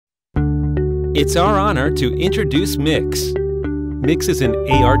It's our honor to introduce Mix. Mix is an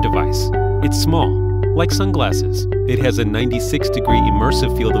AR device. It's small, like sunglasses. It has a 96-degree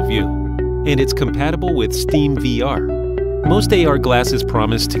immersive field of view, and it's compatible with SteamVR. Most AR glasses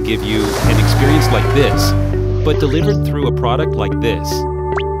promise to give you an experience like this, but delivered through a product like this.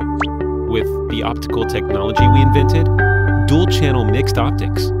 With the optical technology we invented, dual-channel mixed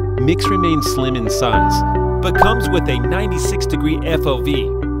optics, Mix remains slim in size, but comes with a 96-degree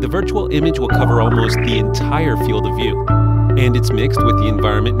FoV. The virtual image will cover almost the entire field of view, and it's mixed with the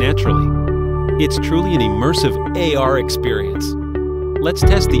environment naturally. It's truly an immersive AR experience. Let's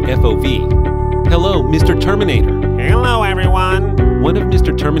test the FoV. Hello, Mr. Terminator. Hello, everyone. One of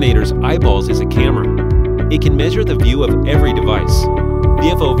Mr. Terminator's eyeballs is a camera. It can measure the view of every device.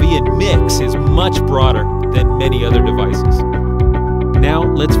 The FoV in Mix is much broader than many other devices. Now,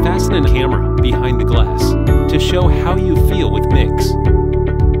 let's fasten a camera behind the glass to show how you feel with Mix.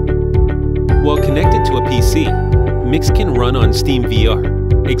 While connected to a PC, Mix can run on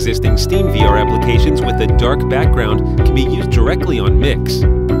SteamVR. Existing SteamVR applications with a dark background can be used directly on Mix.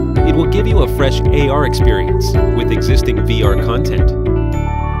 It will give you a fresh AR experience with existing VR content.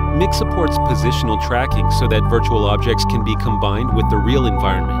 Mix supports positional tracking so that virtual objects can be combined with the real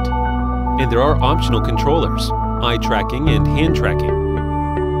environment. And there are optional controllers, eye tracking and hand tracking.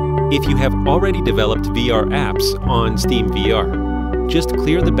 If you have already developed VR apps on SteamVR, just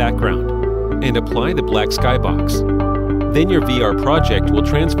clear the background and apply the black skybox. Then your VR project will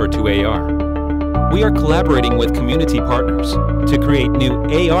transfer to AR. We are collaborating with community partners to create new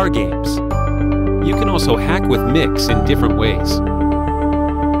AR games. You can also hack with Mix in different ways.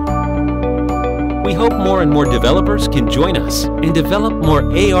 We hope more and more developers can join us and develop more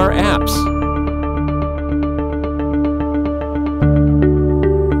AR apps.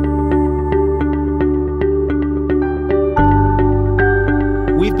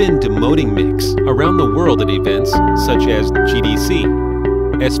 We've been demoting Mix around the world at events such as GDC,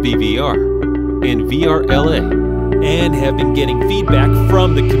 SVVR, and VRLA, and have been getting feedback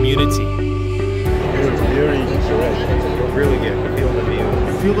from the community. It was very good. Really good. Field of view.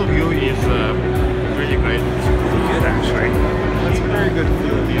 The field of view is really great. It's really good, actually. That's a very good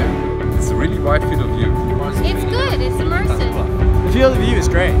field of view. It's a really wide field of view. It's good, it's immersive. The field of view is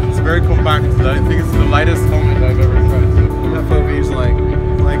great. It's very compact. I think it's the lightest helmet I've ever tried. FoV is like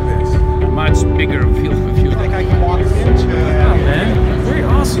this. Much bigger field of view. I think I can walk into it. Man, very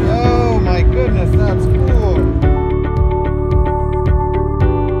awesome. Oh my goodness, that's cool.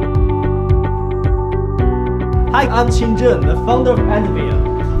 Hi, I'm Qin Zheng, the founder of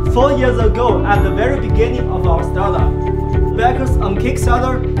ANTVR. 4 years ago, at the very beginning of our startup, backers on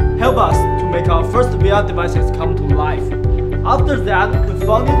Kickstarter helped us to make our first VR devices come to life. After that, we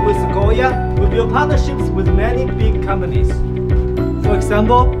funded with Sequoia. We built partnerships with many big companies. For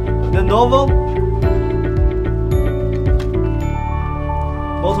example, Lenovo,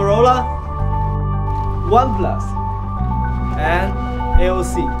 Motorola, OnePlus, and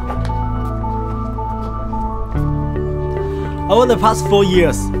AOC. Over the past 4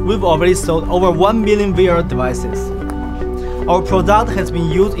 years, we've already sold over 1 million VR devices. Our product has been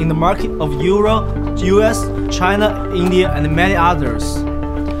used in the market of Europe, US, China, India, and many others.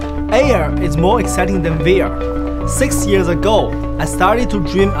 AR is more exciting than VR. 6 years ago, I started to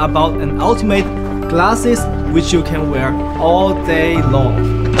dream about an ultimate glasses which you can wear all day long.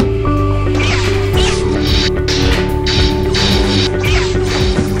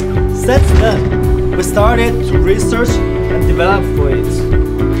 Since then, we started to research and develop for it.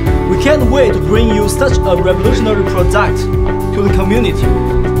 We can't wait to bring you such a revolutionary product to the community.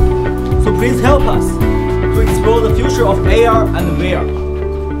 So please help us to explore the future of AR and VR.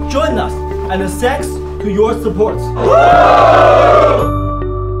 Join us, and thanks to your support.